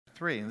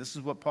3. And this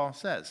is what Paul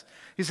says.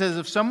 He says,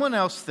 if someone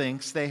else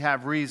thinks they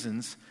have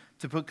reasons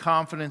to put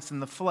confidence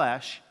in the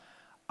flesh,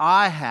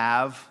 I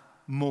have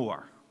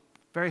more.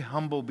 Very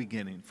humble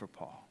beginning for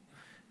Paul.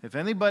 If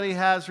anybody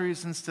has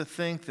reasons to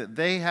think that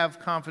they have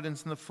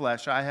confidence in the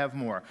flesh, I have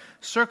more.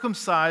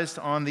 Circumcised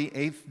on the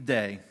 8th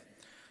day,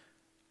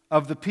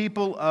 of the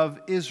people of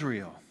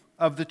Israel,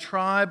 of the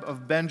tribe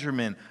of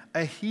Benjamin,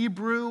 a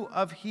Hebrew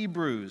of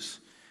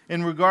Hebrews,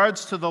 in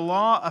regards to the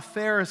law, a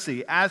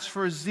Pharisee, as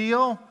for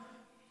zeal,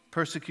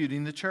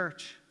 persecuting the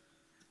church,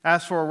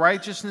 as for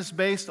righteousness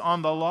based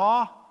on the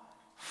law,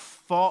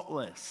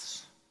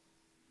 faultless.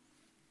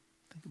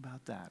 Think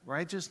about that.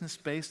 Righteousness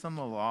based on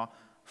the law,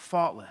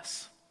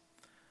 faultless.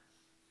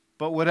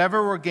 But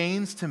whatever were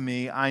gains to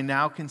me, I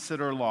now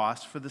consider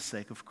loss for the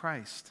sake of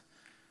Christ.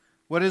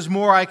 What is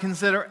more, I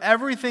consider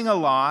everything a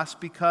loss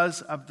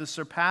because of the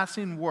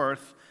surpassing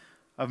worth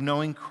of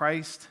knowing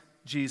Christ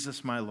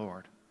Jesus my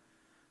Lord,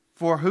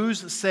 for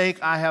whose sake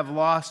I have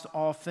lost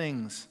all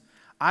things.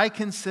 I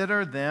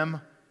consider them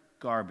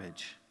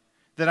garbage,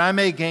 that I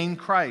may gain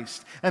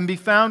Christ and be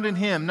found in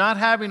him, not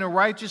having a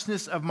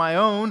righteousness of my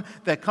own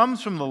that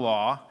comes from the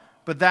law,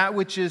 but that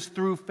which is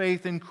through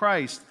faith in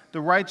Christ,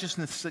 the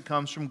righteousness that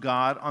comes from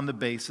God on the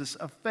basis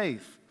of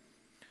faith.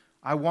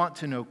 I want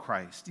to know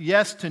Christ.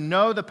 Yes, to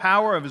know the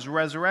power of his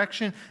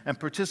resurrection and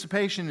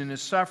participation in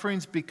his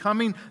sufferings,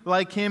 becoming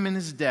like him in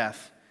his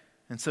death,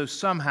 and so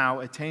somehow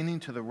attaining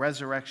to the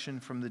resurrection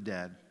from the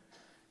dead.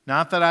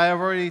 Not that I have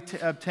already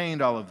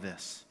obtained all of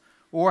this,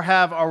 or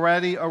have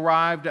already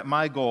arrived at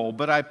my goal,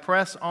 but I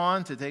press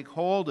on to take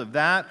hold of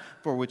that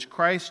for which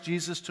Christ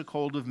Jesus took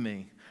hold of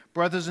me.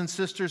 Brothers and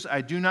sisters,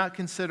 I do not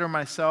consider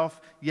myself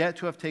yet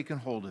to have taken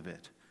hold of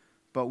it.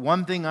 But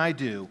one thing I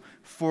do,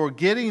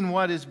 forgetting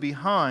what is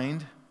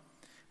behind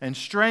and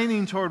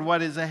straining toward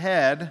what is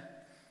ahead,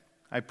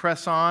 I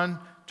press on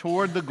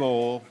toward the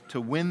goal to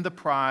win the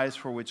prize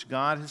for which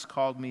God has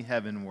called me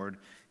heavenward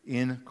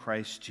in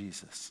Christ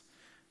Jesus.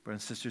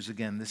 Brothers and sisters,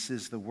 again, this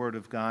is the word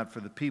of God for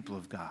the people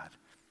of God.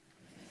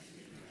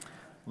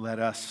 Let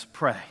us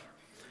pray.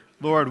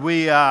 Lord,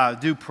 we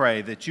do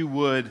pray that you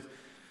would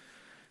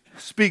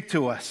speak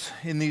to us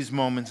in these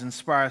moments,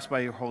 inspire us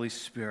by your Holy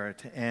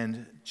Spirit,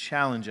 and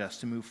challenge us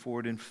to move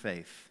forward in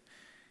faith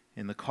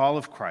in the call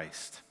of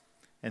Christ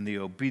and the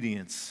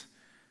obedience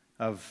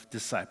of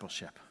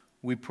discipleship.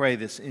 We pray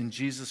this in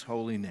Jesus'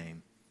 holy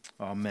name.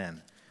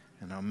 Amen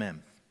and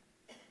amen.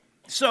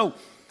 So,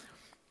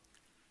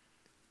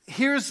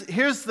 here's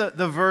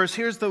the verse,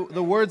 here's the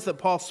words that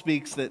Paul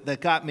speaks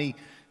that got me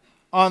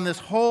on this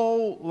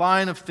whole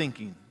line of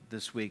thinking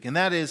this week. And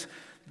that is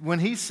when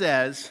he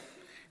says,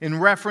 in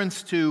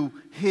reference to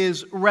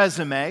his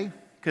resume,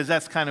 because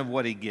that's kind of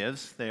what he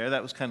gives there.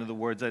 That was kind of the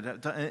words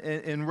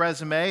in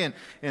resume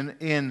and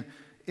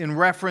in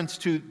reference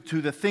to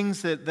the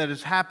things that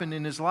has happened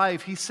in his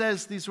life. He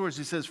says these words.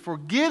 He says,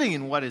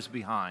 forgetting what is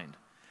behind,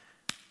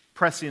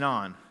 pressing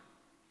on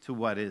to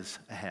what is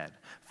ahead.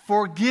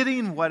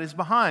 Forgetting what is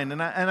behind.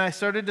 And I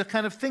started to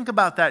kind of think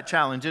about that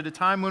challenge at a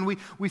time when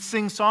we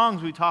sing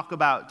songs. We talk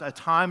about a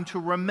time to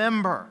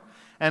remember.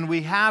 And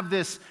we have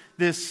this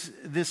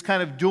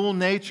kind of dual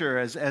nature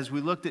as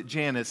we looked at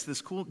Janice,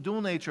 this cool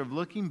dual nature of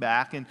looking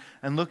back and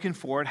looking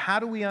forward. How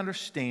do we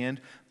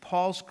understand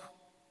Paul's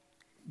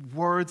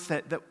words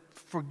that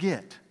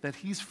forget, that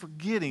he's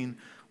forgetting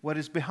what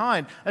is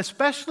behind,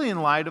 especially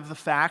in light of the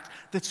fact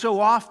that so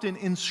often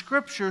in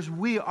Scriptures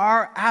we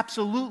are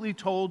absolutely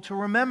told to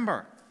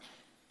remember.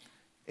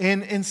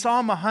 In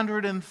Psalm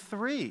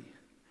 103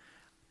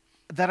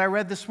 that I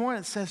read this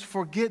morning, it says,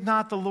 forget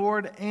not the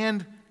Lord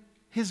and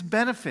his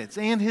benefits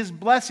and his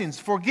blessings.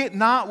 Forget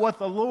not what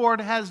the Lord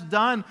has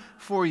done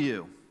for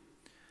you.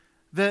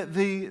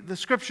 The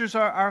Scriptures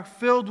are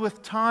filled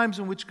with times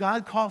in which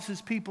God calls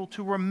his people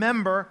to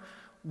remember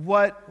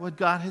what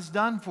God has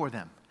done for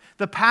them.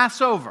 The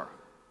Passover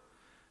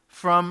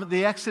from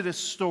the Exodus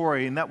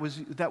story, and that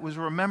was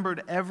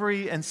remembered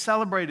and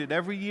celebrated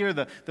every year,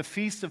 the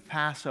Feast of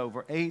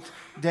Passover, 8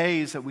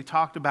 days that we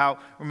talked about.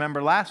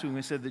 Remember last week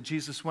we said that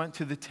Jesus went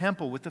to the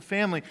temple with the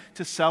family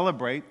to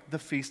celebrate the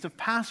Feast of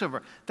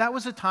Passover. That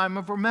was a time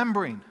of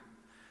remembering.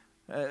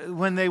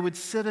 When they would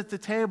sit at the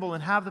table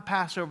and have the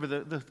Passover,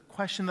 the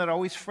question that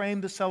always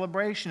framed the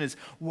celebration is,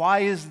 why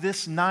is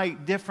this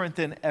night different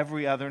than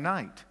every other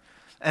night?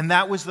 And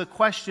that was the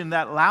question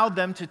that allowed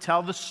them to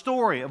tell the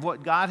story of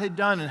what God had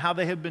done and how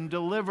they had been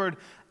delivered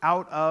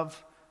out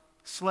of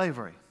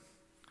slavery.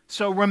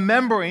 So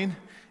remembering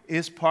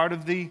is part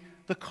of the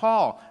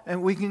call.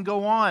 And we can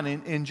go on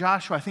in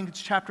Joshua, I think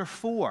it's chapter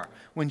 4,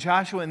 when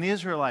Joshua and the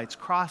Israelites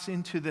cross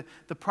into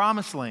the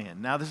promised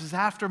land. Now this is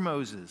after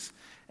Moses.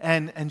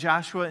 And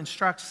Joshua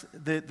instructs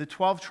the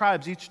 12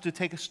 tribes each to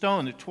take a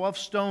stone. There are 12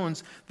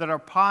 stones that are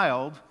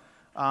piled,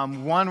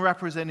 one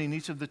representing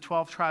each of the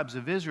 12 tribes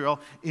of Israel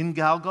in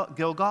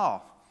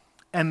Gilgal.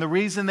 And the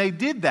reason they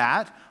did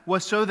that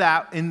was so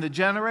that in the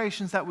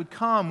generations that would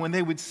come, when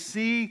they would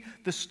see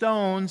the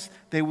stones,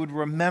 they would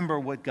remember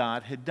what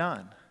God had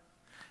done.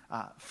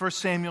 1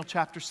 Samuel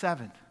chapter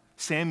 7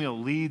 Samuel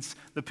leads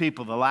the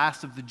people, the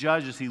last of the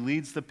judges. He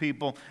leads the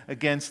people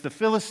against the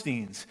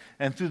Philistines.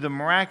 And through the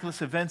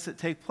miraculous events that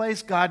take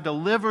place, God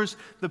delivers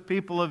the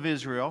people of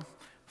Israel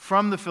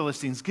from the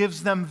Philistines,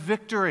 gives them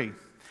victory.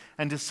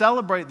 And to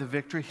celebrate the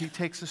victory, he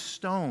takes a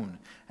stone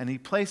and he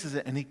places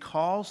it, and he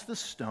calls the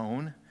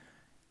stone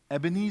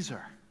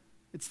Ebenezer.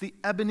 It's the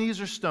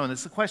Ebenezer stone.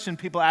 It's the question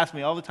people ask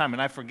me all the time,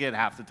 and I forget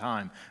half the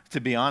time,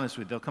 to be honest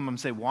with you. They'll come and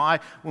say, why,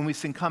 when we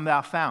sing Come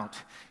Thou Fount,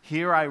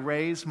 here I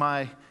raise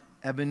my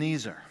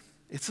Ebenezer.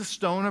 It's a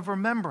stone of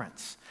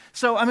remembrance.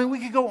 So, we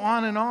could go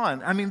on and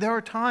on. There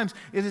are times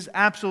it is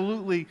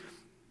absolutely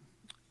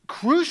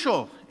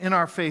crucial in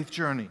our faith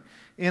journey,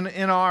 in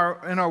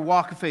our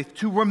walk of faith,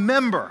 to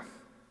remember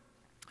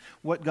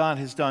what God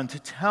has done, to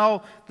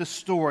tell the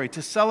story,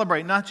 to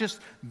celebrate, not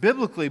just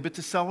biblically, but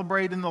to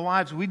celebrate in the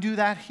lives. We do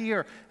that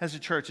here as a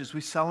church, as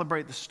we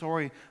celebrate the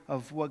story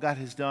of what God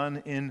has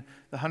done in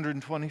the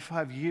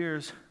 125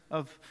 years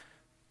of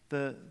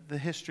the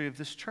history of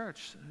this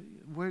church.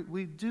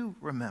 We do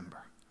remember.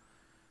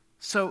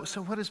 So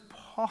what is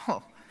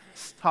Paul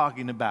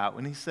talking about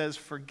when he says,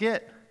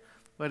 forget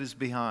what is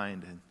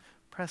behind and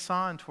press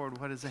on toward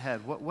what is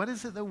ahead? What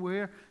is it that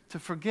we're to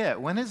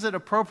forget? When is it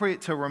appropriate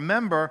to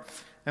remember?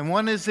 And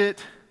when is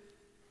it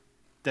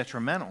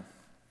detrimental?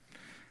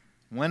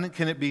 When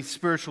can it be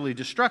spiritually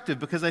destructive?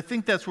 Because I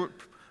think that's what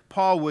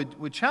Paul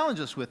would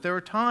challenge us with. There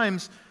are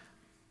times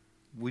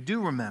we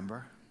do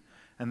remember,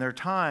 and there are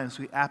times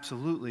we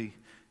absolutely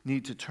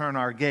need to turn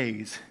our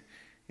gaze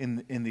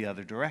in the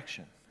other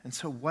direction. And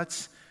so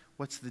what's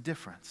the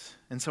difference?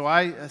 And so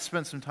I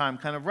spent some time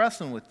kind of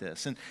wrestling with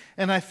this.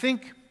 And I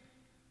think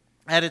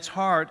at its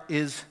heart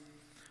is,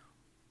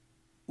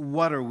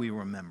 what are we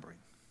remembering?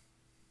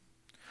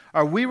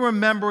 Are we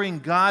remembering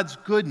God's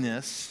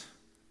goodness,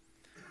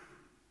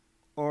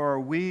 or are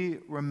we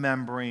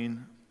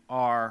remembering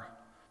our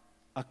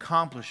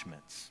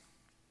accomplishments?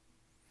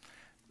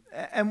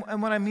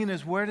 And what I mean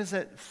is, where does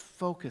it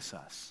focus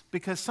us?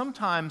 Because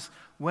sometimes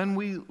when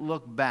we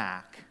look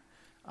back,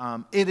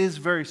 it is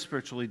very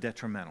spiritually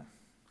detrimental.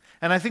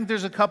 And I think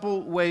there's a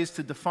couple ways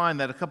to define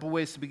that, a couple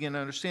ways to begin to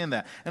understand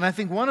that. And I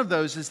think one of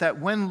those is that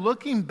when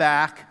looking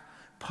back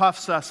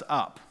puffs us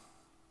up,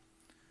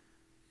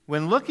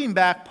 when looking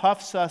back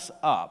puffs us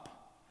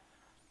up,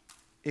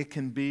 it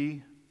can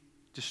be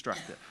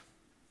destructive.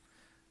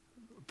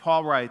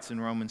 Paul writes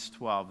in Romans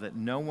 12 that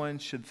no one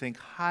should think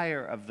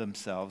higher of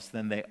themselves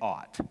than they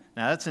ought.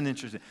 Now that's an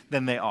interesting,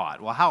 than they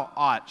ought. Well, how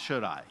ought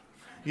should I?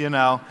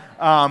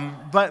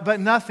 But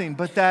nothing,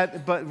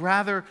 but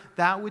rather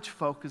that which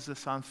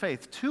focuses on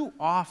faith. Too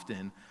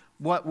often,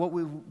 what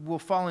we will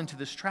fall into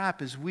this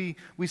trap is we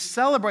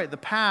celebrate the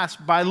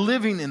past by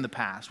living in the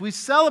past. We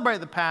celebrate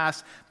the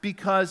past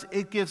because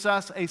it gives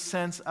us a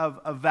sense of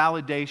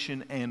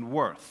validation and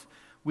worth.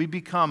 We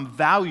become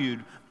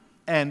valued,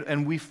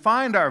 and we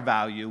find our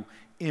value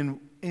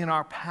in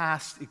our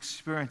past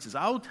experiences.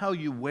 I will tell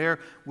you where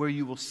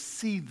you will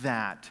see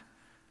that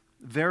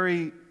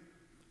very,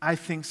 I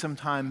think,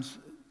 sometimes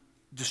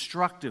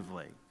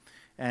destructively.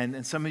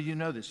 And some of you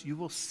know this. You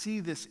will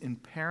see this in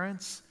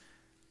parents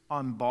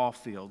on ball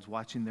fields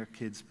watching their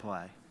kids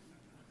play.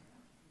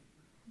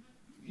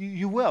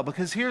 You will,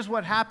 because here's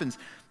what happens.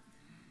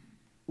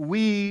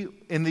 We,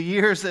 in the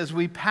years as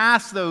we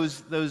pass those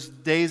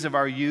days of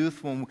our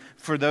youth,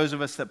 for those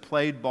of us that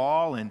played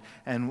ball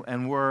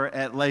and were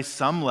at least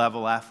some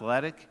level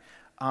athletic,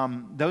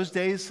 those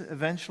days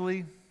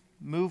eventually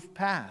move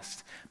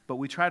past. But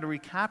we try to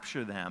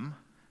recapture them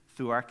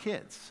through our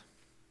kids.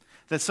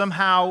 That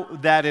somehow,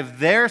 that if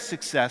they're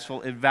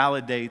successful, it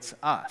validates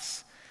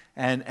us.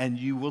 And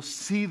you will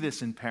see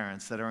this in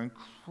parents that are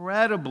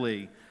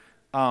incredibly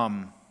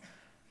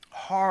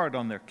hard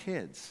on their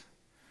kids.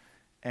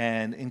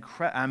 And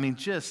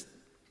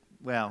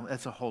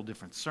that's a whole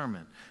different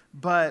sermon.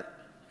 But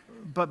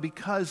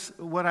because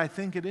what I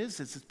think it is,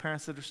 it's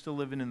parents that are still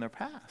living in their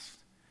past.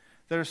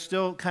 That are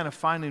still kind of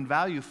finding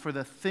value for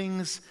the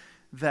things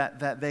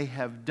that they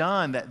have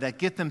done, that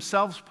get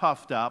themselves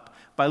puffed up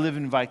by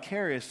living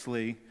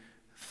vicariously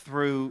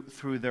through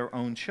their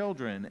own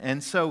children.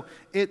 And so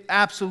it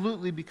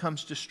absolutely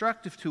becomes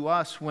destructive to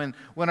us when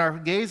our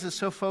gaze is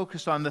so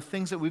focused on the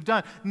things that we've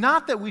done.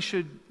 Not that we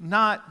should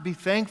not be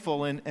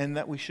thankful and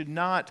that we should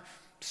not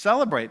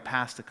celebrate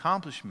past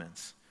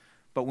accomplishments.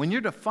 But when you're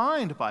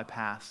defined by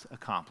past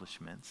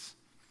accomplishments,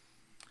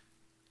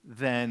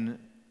 then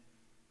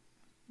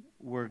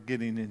we're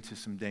getting into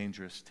some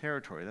dangerous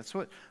territory. That's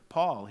what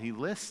Paul, he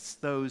lists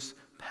those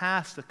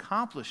past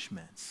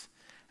accomplishments.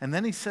 And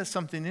then he says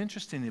something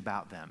interesting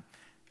about them.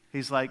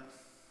 He's like,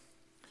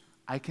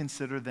 I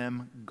consider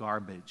them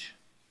garbage.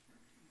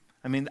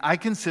 I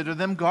consider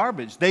them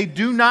garbage. They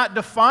do not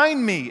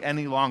define me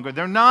any longer.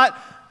 They're not,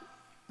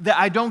 that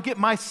I don't get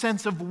my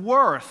sense of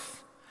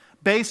worth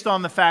based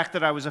on the fact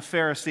that I was a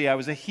Pharisee, I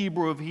was a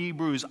Hebrew of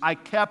Hebrews, I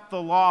kept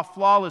the law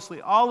flawlessly.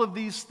 All of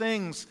these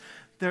things,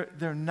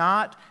 they're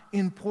not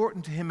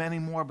important to him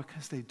anymore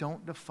because they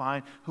don't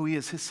define who he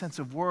is. His sense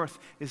of worth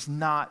is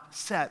not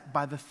set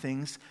by the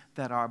things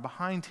that are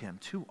behind him.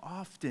 Too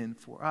often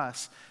for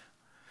us,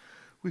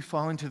 we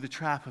fall into the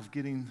trap of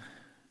getting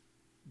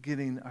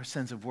our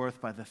sense of worth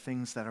by the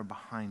things that are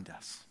behind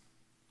us.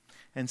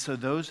 And so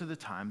those are the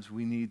times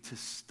we need to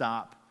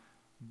stop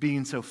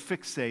being so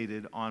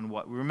fixated on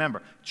what we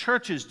remember.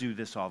 Churches do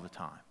this all the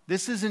time.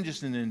 This isn't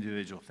just an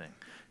individual thing.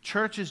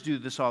 Churches do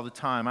this all the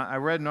time. I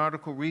read an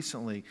article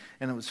recently,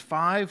 and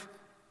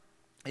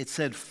it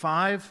said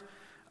five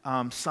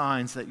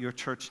signs that your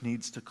church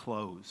needs to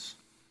close.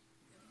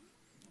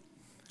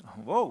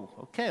 Whoa,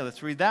 okay,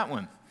 let's read that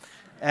one.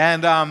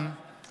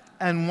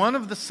 And one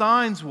of the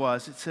signs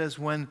was, it says,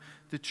 when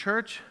the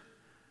church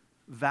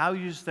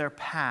values their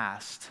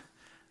past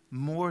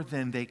more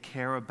than they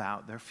care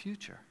about their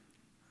future.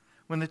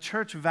 When the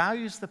church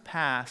values the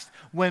past,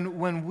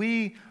 when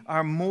we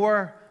are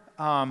more,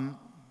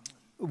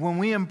 when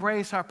we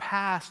embrace our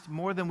past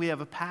more than we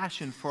have a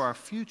passion for our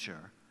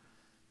future,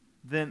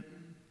 then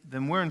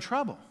we're in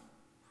trouble.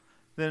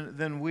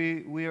 Then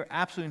we are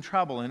absolutely in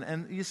trouble.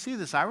 And you see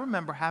this. I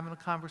remember having a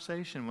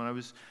conversation when I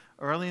was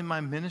early in my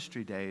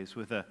ministry days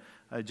with a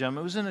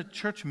gentleman. It was in a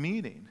church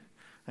meeting.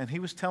 And he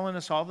was telling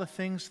us all the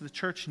things the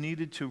church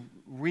needed to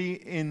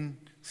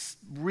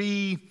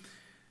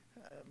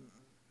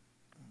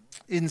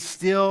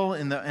instill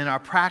in our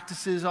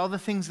practices, all the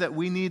things that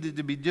we needed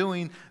to be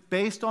doing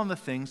based on the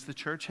things the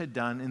church had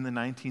done in the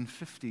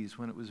 1950s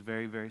when it was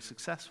very, very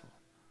successful.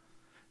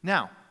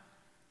 Now,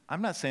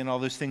 I'm not saying all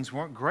those things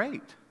weren't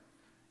great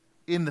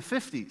in the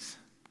 50s,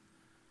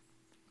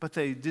 but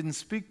they didn't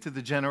speak to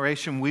the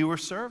generation we were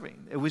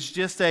serving. It was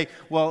just it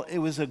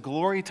was a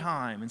glory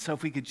time. And so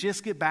if we could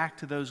just get back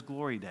to those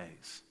glory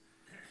days,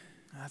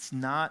 that's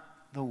not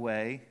the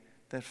way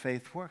that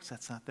faith works.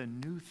 That's not the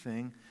new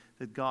thing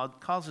that God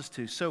calls us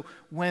to. So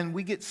when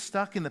we get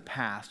stuck in the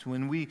past,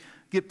 when we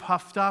get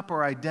puffed up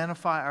or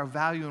identify our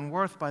value and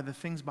worth by the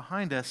things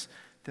behind us,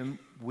 then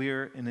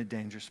we're in a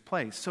dangerous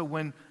place. So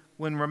when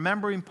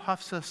remembering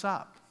puffs us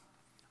up,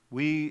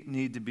 we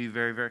need to be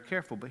very, very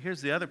careful. But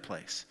here's the other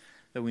place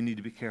that we need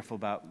to be careful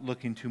about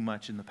looking too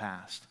much in the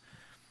past: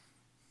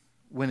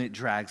 when it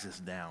drags us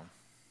down.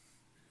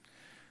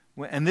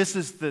 And this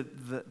is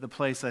the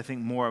place I think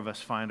more of us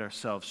find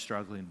ourselves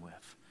struggling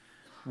with.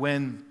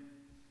 When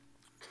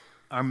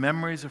our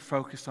memories are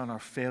focused on our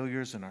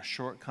failures and our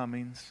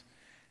shortcomings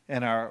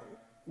and our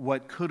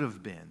what could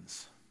have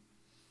beens,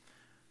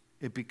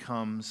 it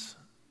becomes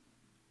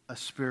a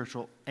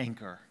spiritual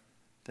anchor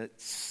that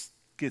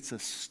gets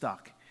us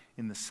stuck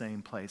in the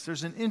same place.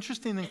 There's an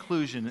interesting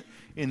inclusion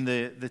in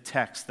the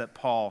text that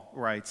Paul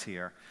writes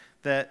here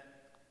that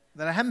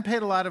I haven't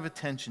paid a lot of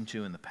attention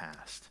to in the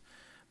past.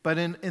 But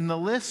in the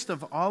list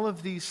of all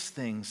of these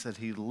things that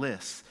he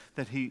lists,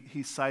 that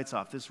he cites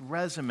off, this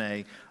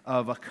resume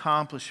of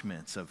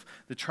accomplishments of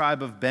the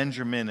tribe of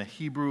Benjamin, a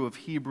Hebrew of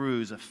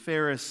Hebrews, a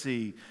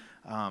Pharisee,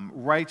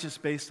 righteous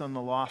based on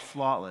the law,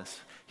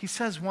 flawless, he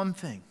says one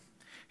thing.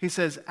 He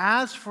says,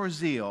 as for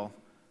zeal,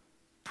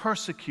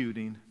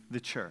 persecuting the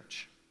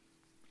church.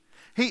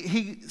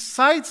 He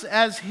cites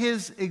as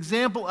his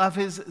example of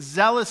his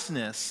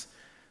zealousness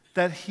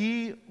that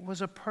he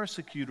was a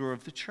persecutor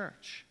of the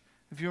church.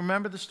 If you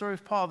remember the story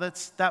of Paul,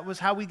 that was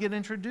how we get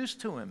introduced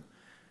to him.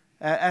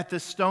 At the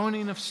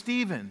stoning of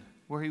Stephen,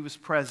 where he was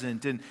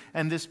present,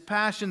 and this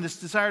passion, this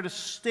desire to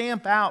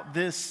stamp out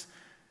this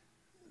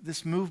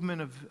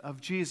movement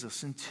of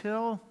Jesus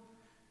until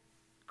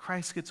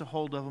Christ gets a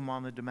hold of him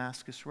on the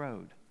Damascus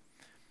Road.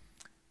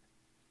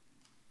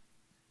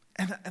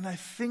 And I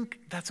think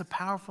that's a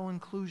powerful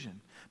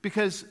inclusion,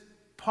 because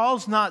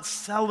Paul's not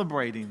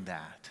celebrating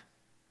that.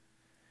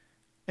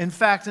 In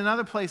fact, in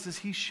other places,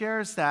 he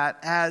shares that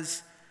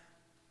as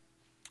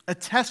a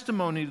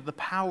testimony to the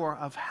power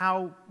of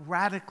how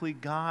radically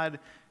God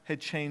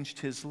had changed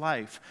his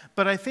life.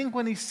 But I think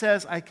when he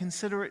says, I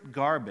consider it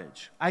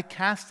garbage, I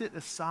cast it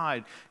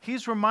aside,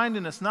 he's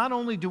reminding us not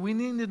only do we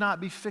need to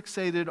not be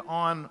fixated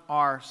on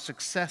our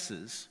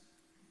successes,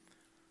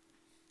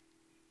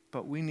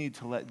 but we need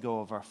to let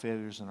go of our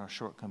failures and our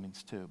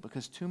shortcomings too,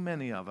 because too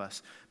many of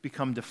us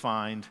become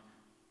defined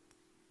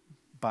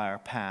by our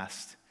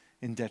past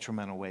in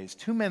detrimental ways.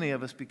 Too many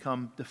of us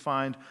become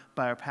defined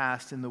by our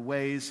past in the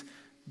ways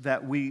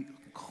that we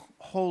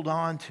hold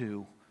on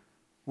to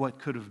what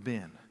could have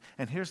been.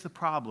 And here's the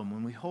problem.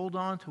 When we hold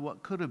on to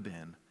what could have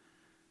been,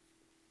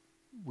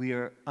 we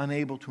are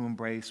unable to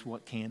embrace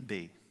what can't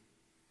be.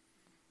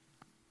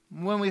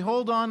 When we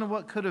hold on to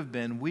what could have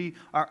been, we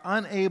are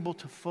unable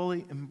to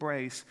fully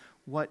embrace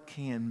what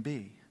can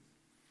be.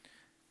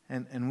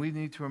 And we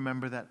need to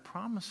remember that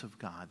promise of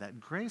God, that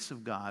grace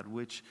of God,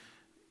 which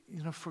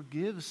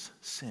forgives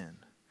sin,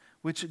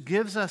 which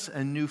gives us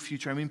a new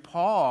future. I mean,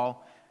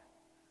 Paul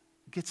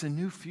gets a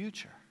new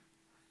future.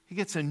 He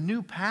gets a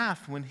new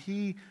path when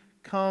he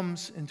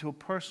comes into a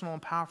personal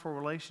and powerful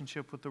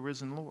relationship with the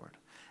risen Lord.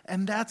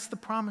 And that's the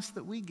promise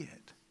that we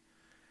get.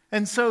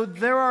 And so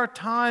there are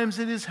times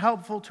it is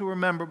helpful to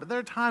remember, but there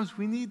are times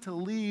we need to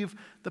leave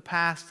the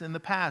past in the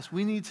past.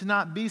 We need to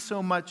not be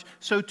so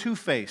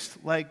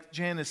two-faced like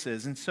Janice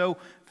is, and so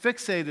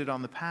fixated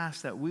on the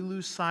past that we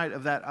lose sight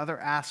of that other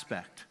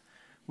aspect,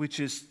 which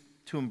is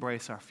to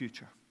embrace our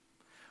future.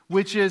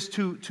 which is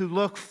to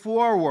look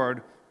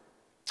forward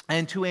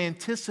and to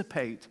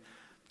anticipate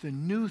the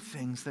new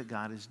things that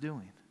God is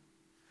doing.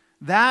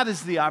 That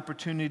is the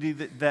opportunity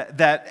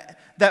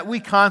that we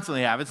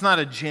constantly have. It's not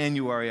a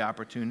January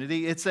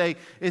opportunity. It's a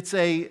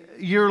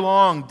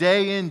year-long,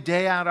 day in,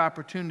 day out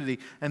opportunity.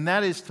 And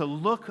that is to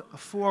look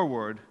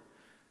forward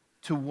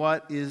to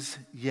what is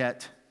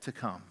yet to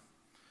come.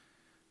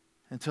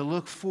 And to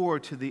look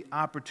forward to the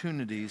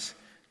opportunities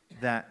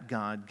that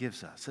God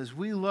gives us. As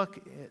we look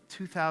at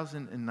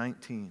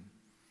 2019,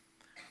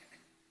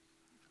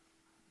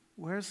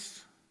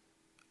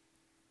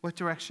 what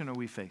direction are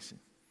we facing?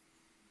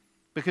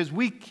 Because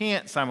we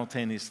can't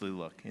simultaneously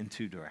look in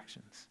two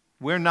directions.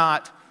 We're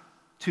not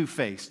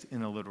two-faced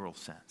in a literal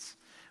sense.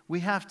 We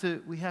have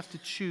to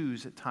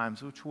choose at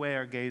times which way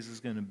our gaze is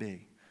going to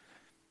be.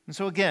 And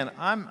so again,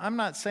 I'm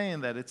not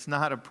saying that it's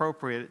not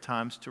appropriate at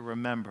times to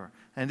remember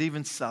and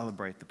even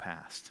celebrate the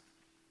past.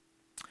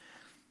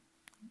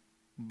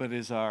 But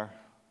is our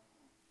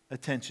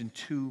attention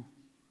too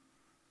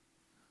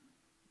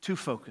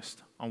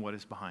focused on what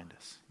is behind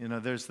us? You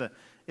know,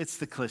 it's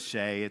the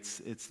cliche, it's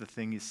the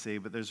thing you see,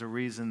 but there's a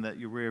reason that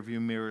your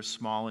rearview mirror is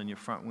small and your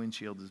front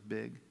windshield is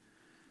big.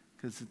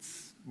 Because it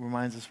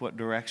reminds us what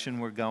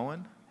direction we're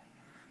going.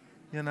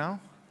 You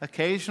know?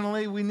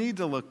 Occasionally, we need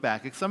to look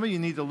back. Some of you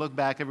need to look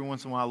back every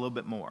once in a while a little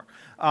bit more.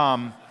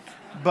 But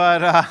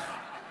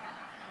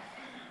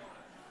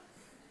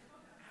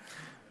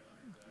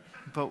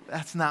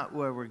that's not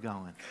where we're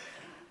going.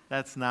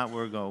 That's not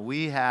where we're going.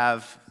 We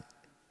have,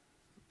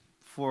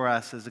 for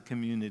us as a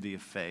community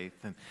of faith,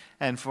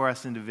 and for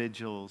us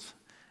individuals,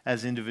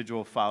 as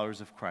individual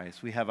followers of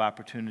Christ, we have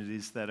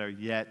opportunities that are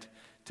yet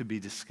to be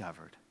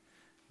discovered.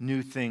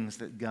 New things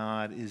that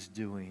God is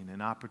doing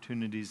and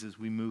opportunities as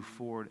we move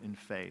forward in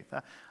faith.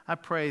 I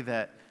pray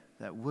that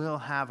we'll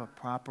have a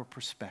proper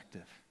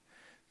perspective,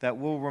 that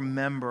we'll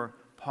remember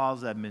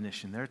Paul's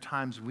admonition. There are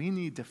times we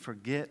need to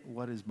forget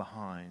what is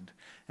behind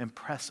and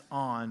press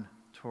on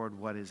toward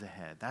what is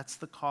ahead. That's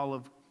the call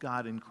of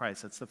God in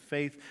Christ. That's the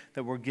faith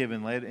that we're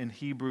given. In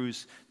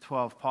Hebrews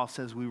 12, Paul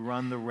says we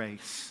run the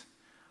race.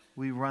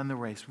 We run the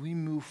race. We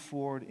move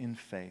forward in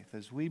faith.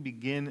 As we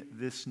begin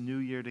this new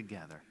year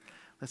together,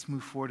 let's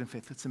move forward in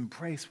faith. Let's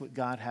embrace what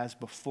God has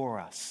before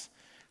us.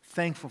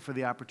 Thankful for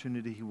the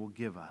opportunity He will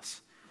give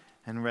us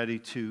and ready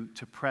to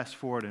press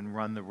forward and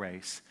run the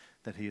race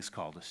that He has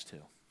called us to.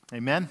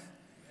 Amen?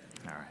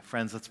 All right,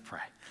 friends, let's pray.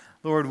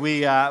 Lord,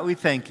 we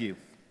thank You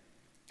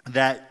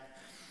that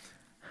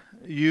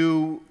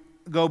You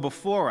go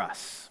before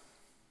us,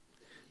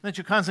 that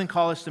You constantly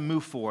call us to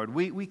move forward.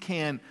 We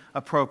can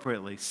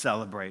appropriately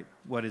celebrate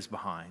what is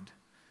behind,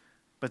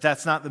 but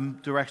that's not the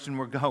direction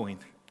we're going.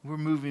 We're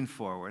moving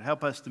forward.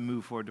 Help us to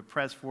move forward, to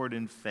press forward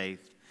in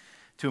faith,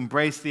 to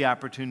embrace the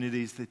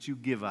opportunities that You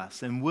give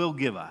us and will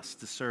give us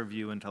to serve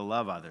You and to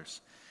love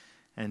others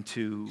and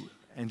to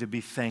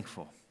be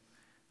thankful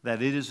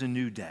that it is a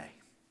new day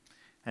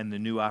and the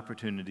new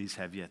opportunities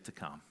have yet to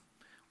come.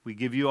 We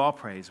give You all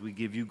praise. We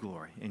give You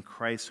glory. In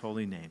Christ's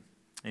holy name,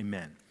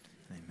 amen.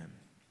 Amen.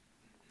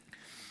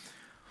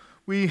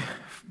 We,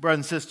 brothers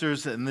and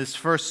sisters, in this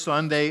first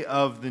Sunday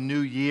of the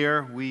new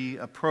year, we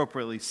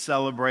appropriately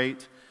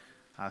celebrate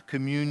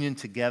communion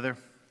together,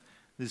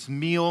 this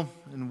meal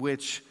in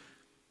which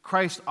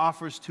Christ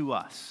offers to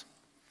us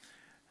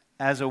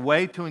as a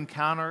way to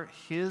encounter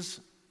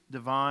His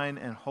divine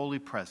and holy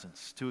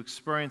presence, to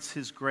experience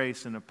His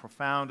grace in a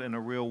profound and a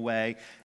real way,